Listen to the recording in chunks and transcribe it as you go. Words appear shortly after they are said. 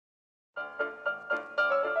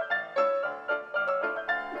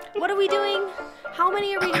What are we doing? How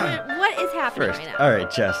many are we doing? What is happening First, right now? all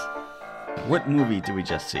right, Jess. What movie did we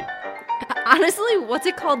just see? Honestly, what's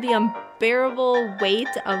it called? The Unbearable Weight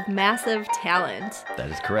of Massive Talent. That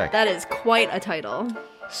is correct. That is quite a title.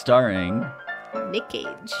 Starring Nick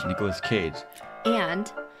Cage. Nicolas Cage.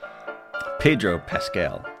 And Pedro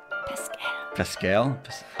Pascal. Pascal. Pascal?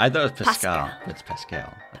 I thought it was Pascal, Pascal. but it's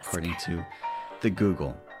Pascal, according to the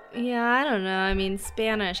Google. Yeah, I don't know. I mean,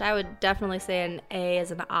 Spanish, I would definitely say an A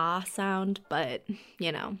as an ah sound, but,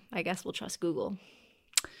 I guess we'll trust Google.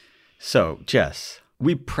 So, Jess,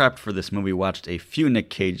 we prepped for this movie, watched a few Nick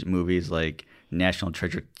Cage movies like National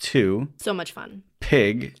Treasure 2, So much fun.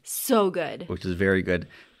 Pig, So good. which is very good.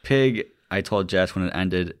 Pig, I told Jess when it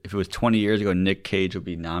ended, if it was 20 years ago, Nick Cage would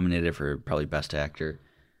be nominated for probably Best Actor.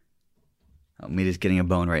 Oh, Mita's getting a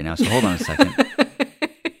bone right now, so hold on a second.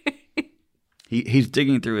 He's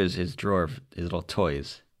digging through his drawer of his little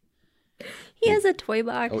toys. He has a toy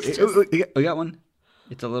box. We got one.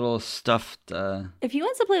 It's a little stuffed. If he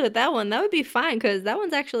wants to play with that one, that would be fine, because that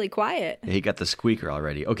one's actually quiet. He got the squeaker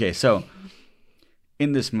already. Okay, so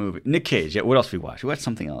in this movie, Nick Cage. Yeah, what else we watched? We watched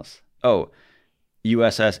something else. Oh,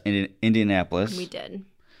 USS Indianapolis. We did.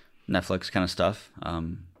 Netflix kind of stuff.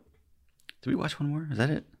 Did we watch one more? Is that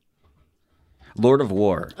it? Lord of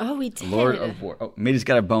War. Oh, we did. Lord of War. Oh, Mita's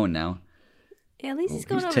got a bone now. Yeah, at least he's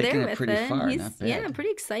going he's over taking there it with pretty it. far, He's, not bad. Yeah, I'm pretty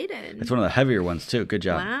excited. It's one of the heavier ones too. Good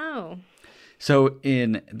job. Wow. So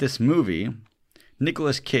in this movie,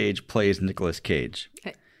 Nicolas Cage plays Nicolas Cage.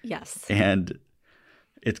 Yes. And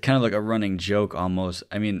it's kind of like a running joke almost.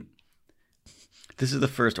 I mean, this is the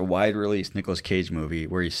first wide-release Nicolas Cage movie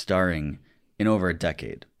where he's starring in over a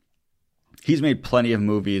decade. He's made plenty of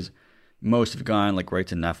movies. Most have gone like right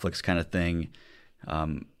to Netflix kind of thing.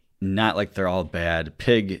 Not like they're all bad.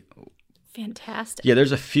 Pig. Fantastic. Yeah,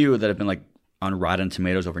 there's a few that have been like on Rotten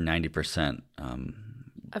Tomatoes over 90%.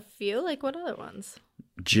 A few? Like what other ones?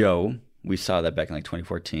 Joe, we saw that back in like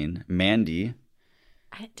 2014. Mandy.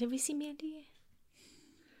 Did we see Mandy?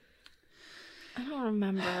 I don't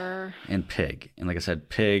remember. And Pig. And like I said,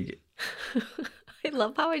 Pig. I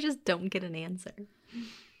love how I just don't get an answer.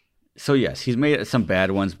 So yes, he's made some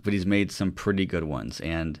bad ones, but he's made some pretty good ones.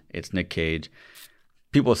 And it's Nick Cage.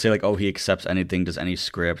 People say like, oh, he accepts anything, does any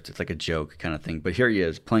script. It's like a joke kind of thing. But here he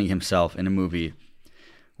is playing himself in a movie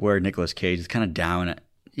where Nicolas Cage is kind of down.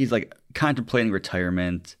 He's like contemplating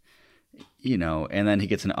retirement, and then he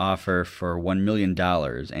gets an offer for $1 million.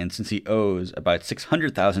 And since he owes about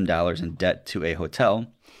 $600,000 in debt to a hotel,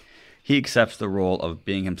 he accepts the role of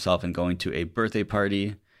being himself and going to a birthday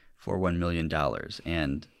party for $1 million.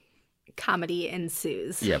 And comedy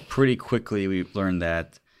ensues. yeah, pretty quickly we learned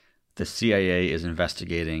that the CIA is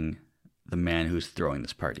investigating the man who's throwing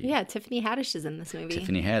this party. Yeah, Tiffany Haddish is in this movie.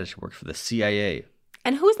 Tiffany Haddish works for the CIA.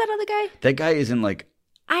 And who's that other guy? That guy is in like...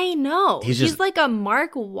 I know. He's He's just- like a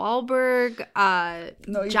Mark Wahlberg,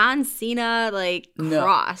 John Cena,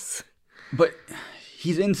 cross. But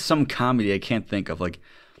he's in some comedy I can't think of. Like,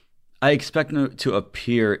 I expect him to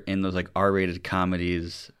appear in those like R-rated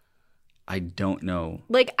comedies. I don't know.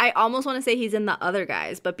 Like, I almost want to say he's in the other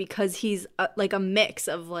guys, but because he's like a mix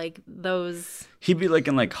of like those. He'd be like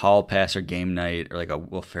in like Hall Pass or Game Night or like a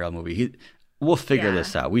Will Ferrell movie. We'll figure Yeah.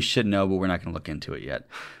 this out. We should know, but we're not going to look into it yet.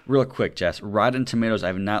 Real quick, Jess. Rotten Tomatoes, I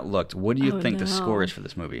have not looked. What do you think the score is for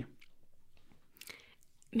this movie?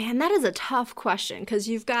 Man, that is a tough question because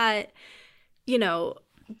you've got,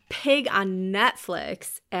 Pig on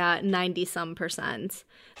Netflix at 90-some%.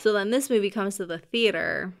 So then this movie comes to the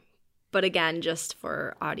theater, but again, just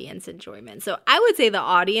for audience enjoyment. So I would say the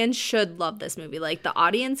audience should love this movie. Like the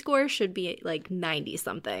audience score should be like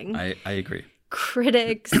 90-something. I agree.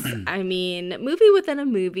 Critics, I mean, movie within a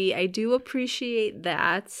movie. I do appreciate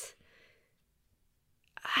that.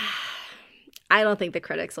 I don't think the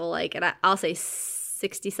critics will like it. I'll say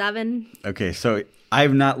 67. Okay, so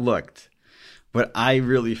I've not looked, but I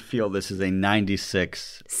really feel this is a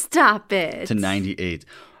 96 Stop it. to 98.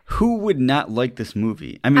 Who would not like this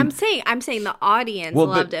movie? I mean, I'm saying the audience Well,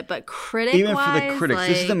 but loved it, but critic-wise, even for the critics,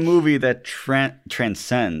 this is a movie that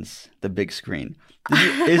transcends the big screen.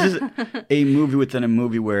 This is a movie within a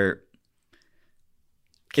movie where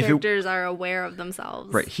characters are aware of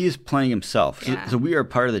themselves. right, he is playing himself. Yeah. So we are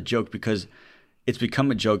part of the joke because it's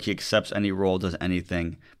become a joke. He accepts any role, does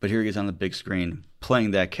anything, but here he is on the big screen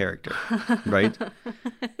playing that character, right?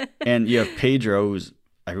 And you have Pedro,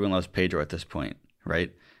 everyone loves Pedro at this point,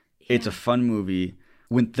 right? Yeah. It's a fun movie.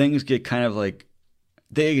 When things get kind of like,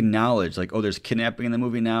 they acknowledge like, oh, there's kidnapping in the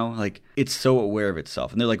movie now. Like, it's so aware of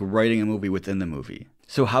itself. And they're like writing a movie within the movie.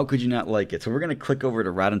 So how could you not like it? So we're going to click over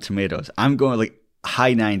to Rotten Tomatoes. I'm going like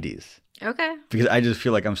high 90s. Okay. Because I just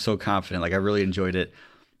feel like I'm so confident. Like, I really enjoyed it.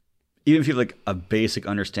 even if you have like a basic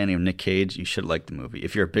understanding of Nick Cage, you should like the movie.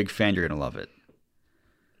 If you're a big fan, you're gonna love it.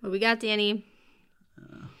 What we got, Danny?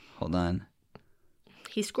 Hold on.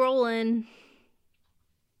 He's scrolling.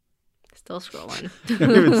 Still scrolling. I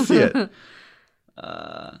don't even see it.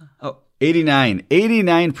 89.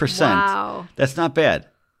 89%. Wow. That's not bad.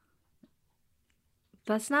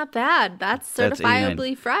 That's not bad. That's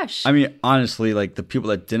certifiably fresh. I mean, honestly, like the people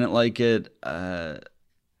that didn't like it,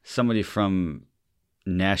 somebody from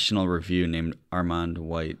National Review named Armand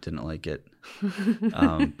White didn't like it.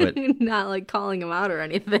 But not like calling him out or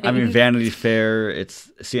anything. I mean, Vanity Fair,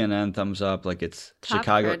 it's CNN thumbs up. Like it's Top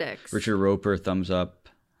Chicago. critics. Richard Roper thumbs up.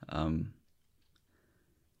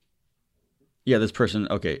 Yeah, this person.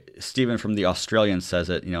 Okay, Stephen from the Australian says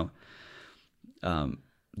it.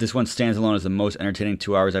 This one stands alone as the most entertaining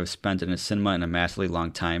 2 hours I've spent in a cinema in a massively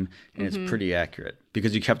long time, and it's pretty accurate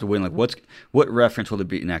because you kept waiting. Like, what reference will it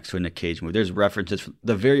be next to a Nick Cage movie? There's references from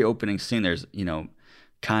the very opening scene. There's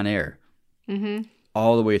Con Air,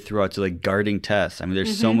 all the way throughout to like Guarding Tess. I mean,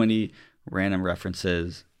 there's so many random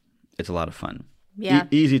references. It's a lot of fun. Yeah,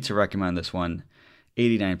 easy to recommend this one.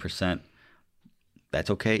 89%. That's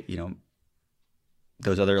okay.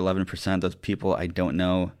 Those other 11%, those people I don't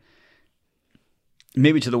know.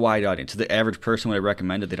 Maybe to the wide audience, to the average person, would I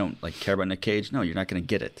recommend it? They don't like care about Nick Cage. No, you're not going to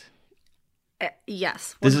get it.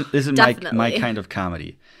 Yes, this is my kind of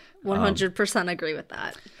comedy. 100% agree with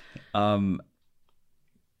that.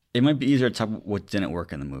 It might be easier to talk about what didn't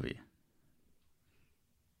work in the movie.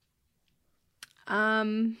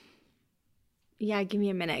 Yeah, give me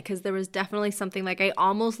a minute, because there was definitely something like I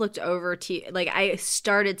almost looked over to you, like I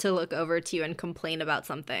started to look over to you and complain about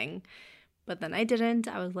something. But then I didn't.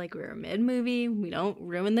 I was like, we're mid-movie. We don't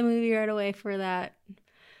ruin the movie right away for that.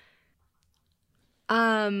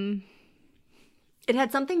 It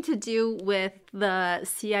had something to do with the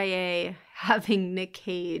CIA having Nick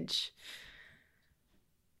Cage.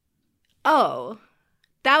 Oh,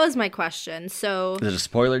 that was my question. So, is it a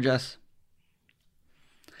spoiler, Jess?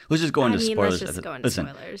 Let's just go into spoilers. Let's just go into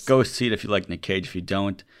spoilers. Go see it if you like Nick Cage. If you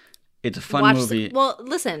don't, it's a fun movie. Well,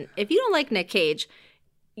 listen, if you don't like Nick Cage,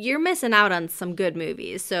 you're missing out on some good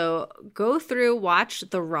movies. So go through, watch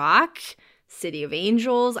The Rock, City of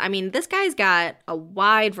Angels. I mean, this guy's got a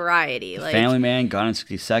wide variety. Like Family Man, Gone in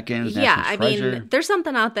 60 Seconds, National Treasure. Mean, there's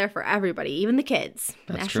something out there for everybody, even the kids.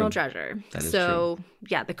 That's National true. Treasure. That is true.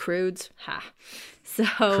 Yeah, The Croods.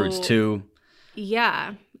 Croods 2.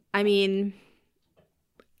 Yeah. I mean,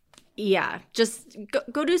 yeah. Just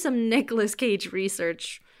go do some Nicolas Cage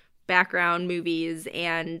research, background movies,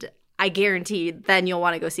 and I guarantee then you'll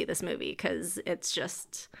want to go see this movie because it's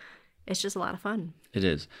just a lot of fun. It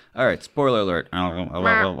is. All right, spoiler alert. All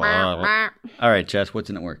right, Jess, what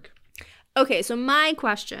didn't work? Okay, so my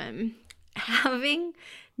question, having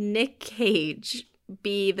Nick Cage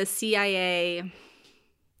be the CIA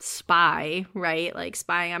spy, right? Like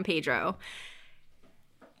spying on Pedro.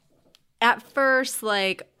 At first,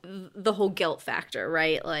 like, the whole guilt factor,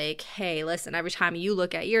 right? Like, hey, listen, every time you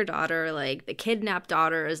look at your daughter, like, the kidnapped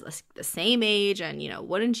daughter is the same age, and,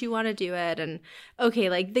 wouldn't you want to do it? And,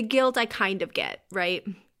 okay, like, the guilt I kind of get, right?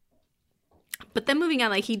 But then moving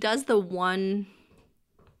on, like, he does the one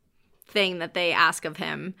thing that they ask of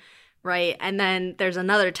him, right? And then there's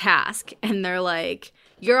another task, and they're like,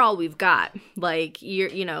 you're all we've got. Like,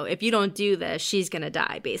 if you don't do this, she's gonna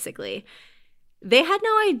die, basically. They had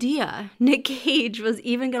no idea Nick Cage was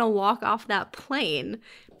even going to walk off that plane,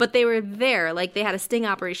 but they were there. Like, they had a sting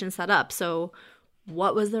operation set up. So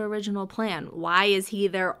what was their original plan? Why is he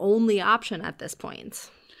their only option at this point?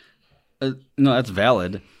 No, that's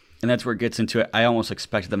valid. And that's where it gets into it. I almost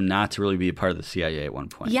expected them not to really be a part of the CIA at one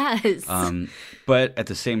point. Yes. But at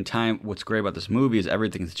the same time, what's great about this movie is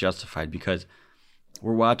everything's justified because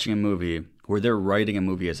we're watching a movie where they're writing a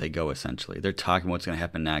movie as they go, essentially. They're talking what's going to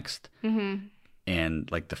happen next. Mm-hmm.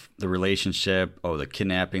 And like the relationship, the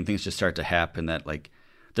kidnapping, things just start to happen that like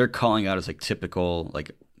they're calling out as like typical,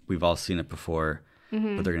 like we've all seen it before,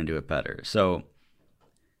 but they're going to do it better. So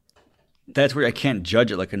that's where I can't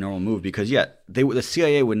judge it like a normal movie because the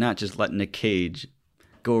CIA would not just let Nick Cage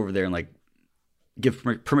go over there and like give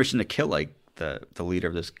permission to kill like the leader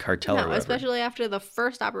of this cartel. No, especially after the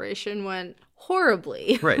first operation went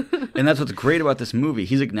horribly. Right. And that's what's great about this movie.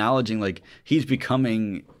 He's acknowledging like he's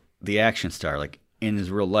becoming the action star, like in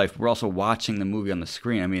his real life. We're also watching the movie on the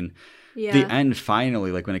screen. I mean, the end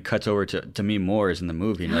finally, like when it cuts over to Demi Moore is in the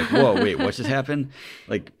movie, and you're like, whoa, wait, what just happened?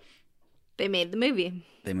 Like, they made the movie.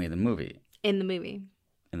 In the movie.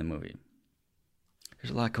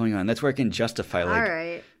 There's a lot going on. That's where I can justify, like, all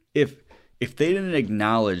right. if if they didn't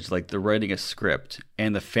acknowledge like they're writing a script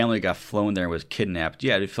and the family got flown there and was kidnapped,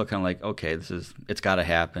 yeah, I'd feel kind of like, okay, it's got to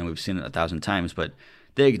happen. We've seen it 1,000 times, but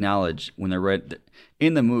they acknowledge when they're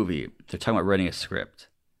in the movie, they're talking about writing a script,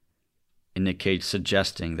 and Nick Cage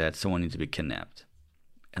suggesting that someone needs to be kidnapped,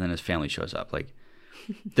 and then his family shows up. Like,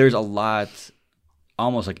 there's a lot,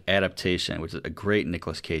 almost like adaptation, which is a great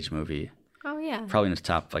Nicolas Cage movie. Oh yeah, probably in his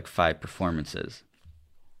top like 5 performances.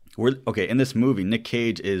 In this movie, Nick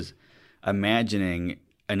Cage is imagining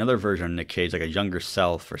another version of Nick Cage, like a younger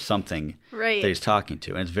self or something, right, that he's talking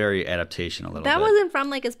to, and it's very adaptation a little bit. That wasn't from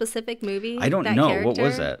like a specific movie. I don't know. Character. What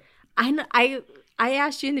was that? I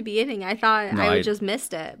asked you in the beginning. I thought I just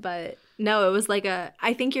missed it, but no, it was like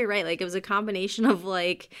I think you're right. Like it was a combination of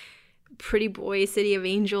like Pretty Boy, City of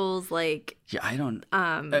Angels, like I don't.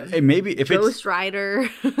 Maybe if Ghost Rider.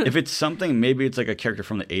 If it's something, maybe it's like a character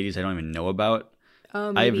from the 80s I don't even know about.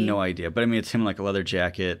 Oh, maybe. I have no idea, but I mean, it's him in like a leather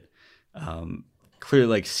jacket. Clearly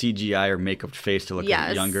like CGI or makeup face to look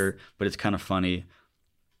like younger, but it's kind of funny.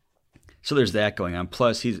 So there's that going on.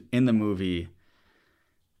 Plus, he's in the movie,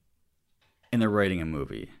 and they're writing a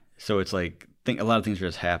movie. So it's like a lot of things are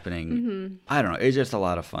just happening. Mm-hmm. I don't know. It's just a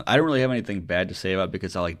lot of fun. I don't really have anything bad to say about it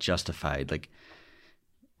because I like Justified. Like,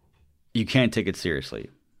 you can't take it seriously.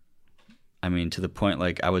 I mean, to the point,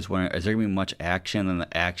 like, I was wondering, is there going to be much action in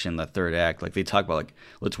the third act? Like, they talk about, like,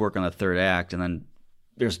 let's work on the third act, and then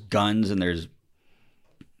there's guns and there's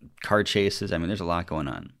car chases. I mean, there's a lot going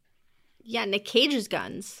on. Yeah, Nick Cage's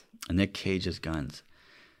guns. Nick Cage's guns.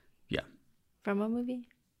 Yeah. From what movie?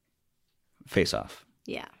 Face Off.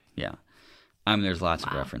 Yeah. Yeah. I mean, there's lots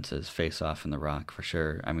of references. Face Off and The Rock, for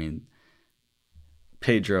sure. I mean,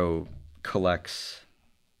 Pedro collects...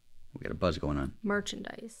 We got a buzz going on.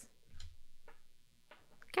 Merchandise.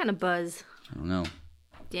 What kind of buzz? I don't know.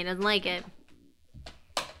 Dan doesn't like it.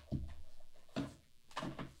 I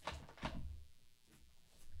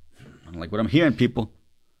don't like what I'm hearing, people.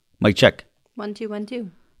 Mic check. 1 2 1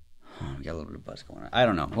 2. Oh, we got a little bit of buzz going on. I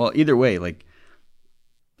don't know. Well, either way, like,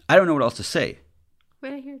 I don't know what else to say.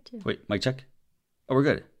 Wait, I hear it too. Wait, mic check. Oh, we're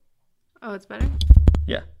good. Oh, it's better?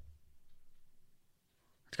 Yeah.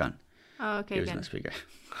 It's gone. Oh, okay, it was good. on the speaker.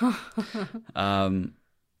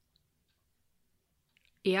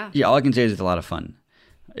 Yeah. Yeah, all I can say is it's a lot of fun.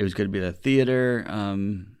 It was good to be at the theater,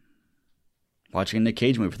 watching a Nick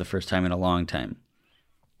Cage movie for the first time in a long time.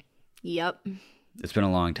 Yep. It's been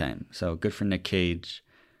a long time. So good for Nick Cage.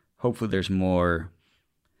 Hopefully there's more.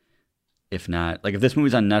 If not, like if this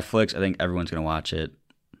movie's on Netflix, I think everyone's going to watch it.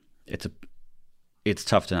 It's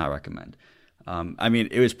tough to not recommend. I mean,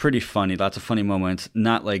 it was pretty funny. Lots of funny moments.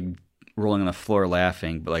 Not like rolling on the floor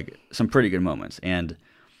laughing, but like some pretty good moments. And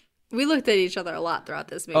we looked at each other a lot throughout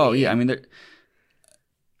this movie. Oh yeah, I mean,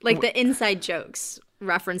 like the inside jokes,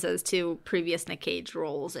 references to previous Nick Cage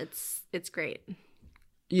roles. It's great.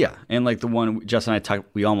 Yeah, and like the one Justin and I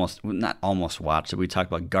talked, not almost watched it. We talked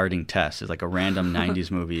about Guarding Tess. It's like a random '90s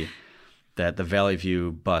movie that the Valley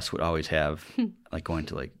View bus would always have, like going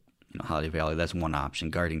to like Holiday Valley. That's one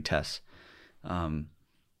option, Guarding Tess.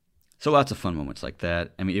 So lots of fun moments like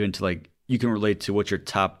that. I mean, even to like you can relate to what's your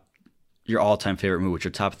all-time favorite movie, what's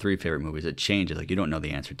your top 3 favorite movies. It changes. Like you don't know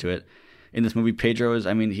the answer to it. In this movie, Pedro is.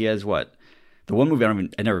 I mean, he has what? The one movie I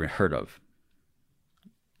never even heard of.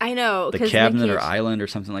 I know. The Cabinet or Island or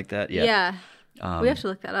something like that. Yeah. We have to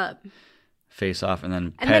look that up. Face Off and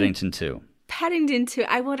then Paddington 2. Paddington 2.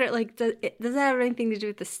 I wonder, like, does that have anything to do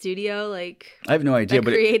with the studio? Like, I have no idea,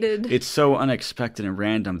 but it's so unexpected and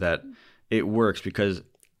random that it works because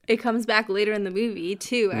it comes back later in the movie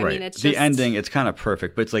too. I mean, it's the ending. It's kind of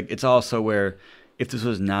perfect, but it's also where if this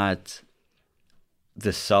was not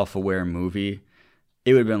this self-aware movie,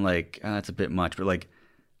 it would have been like that's a bit much. But like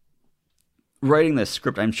writing the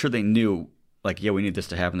script, I'm sure they knew like, yeah, we need this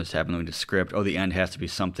to happen, we need a script. Oh, the end has to be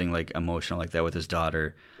something like emotional like that with his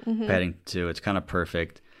daughter. Paddington 2. It's kind of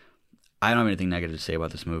perfect. I don't have anything negative to say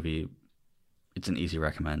about this movie. It's an easy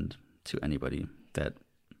recommend to anybody that.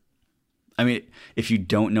 I mean, if you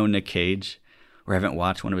don't know Nick Cage or haven't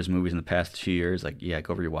watched one of his movies in the past few years, like, yeah,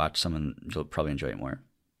 go rewatch some and you'll probably enjoy it more.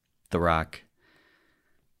 The Rock,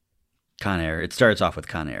 Con Air. It starts off with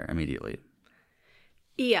Con Air immediately.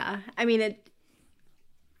 Yeah. I mean,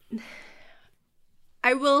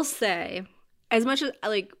 I will say, as much as,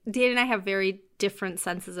 like, Dan and I have very different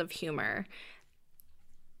senses of humor,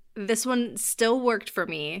 this one still worked for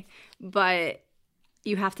me, but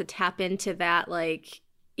you have to tap into that, like,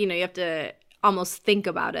 you have to almost think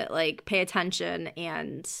about it, like pay attention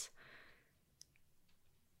and,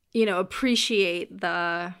 appreciate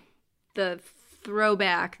the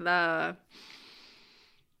throwback,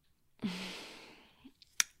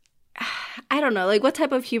 I don't know, like what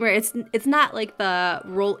type of humor. It's not like the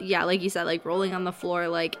roll, yeah, like you said, like rolling on the floor,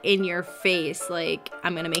 like in your face, like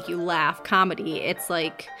I'm gonna make you laugh comedy. It's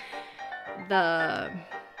like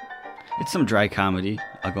it's some dry comedy.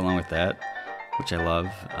 I'll go along with that, which I love.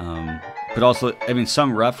 But also, I mean,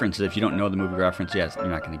 some references, if you don't know the movie reference, yes, you're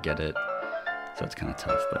not gonna get it. So it's kind of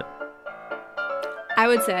tough, but I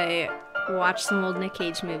would say watch some old Nick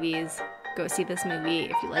Cage movies. Go see this movie.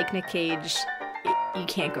 If you like Nick Cage, you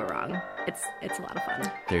can't go wrong. It's a lot of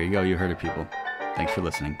fun. There you go. You heard it, people. Thanks for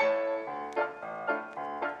listening.